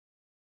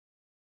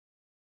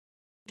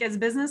as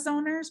business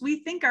owners,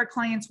 we think our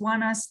clients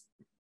want us,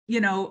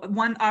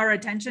 want our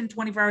attention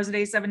 24 hours a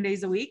day, 7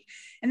 days a week.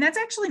 And that's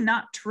actually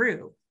not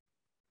true,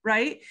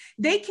 right?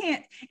 They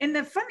can't. And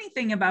the funny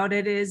thing about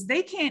it is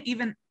they can't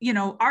even,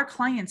 our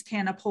clients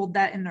can't uphold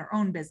that in their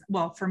own business.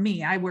 Well, for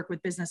me, I work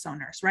with business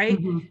owners, right?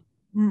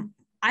 Mm-hmm.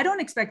 I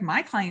don't expect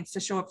my clients to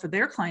show up for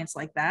their clients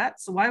like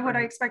that. So why would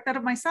I expect that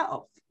of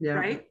myself? Yeah.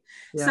 Right.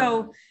 Yeah.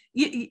 So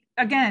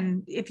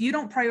again, if you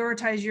don't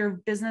prioritize your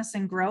business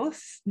and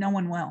growth, no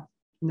one will.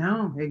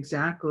 No,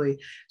 exactly.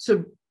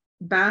 So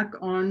back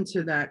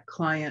onto that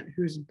client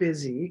who's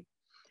busy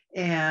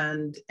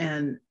and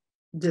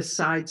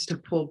decides to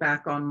pull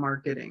back on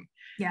marketing.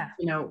 Yeah.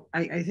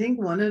 I think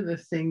one of the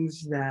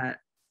things that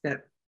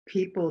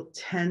people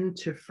tend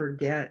to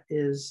forget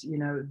is,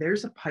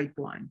 there's a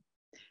pipeline.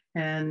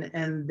 And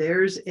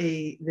there's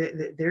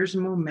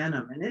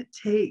momentum, and it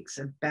takes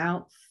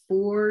about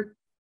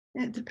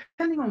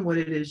depending on what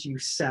it is you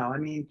sell. I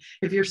mean,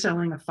 if you're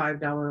selling a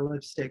 $5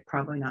 lipstick,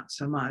 probably not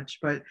so much,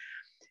 but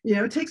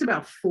it takes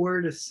about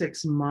 4 to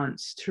 6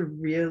 months to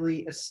really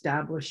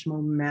establish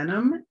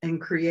momentum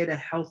and create a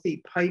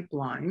healthy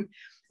pipeline.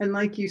 And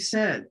like you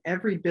said,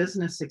 every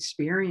business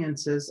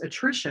experiences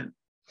attrition.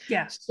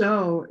 Yeah.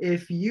 So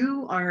if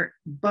you are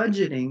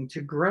budgeting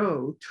to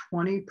grow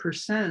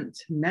 20%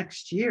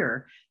 next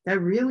year,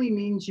 that really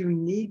means you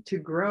need to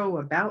grow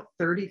about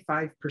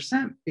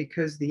 35%,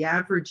 because the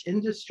average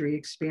industry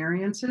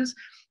experiences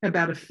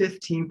about a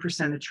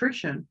 15%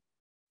 attrition.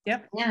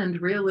 Yep.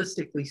 And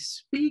realistically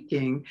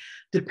speaking,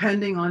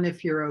 depending on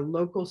if you're a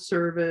local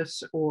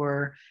service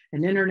or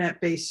an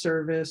internet-based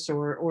service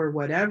or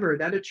whatever,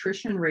 that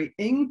attrition rate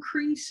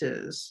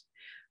increases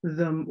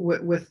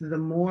with the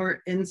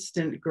more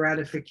instant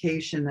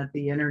gratification that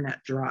the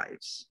internet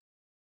drives.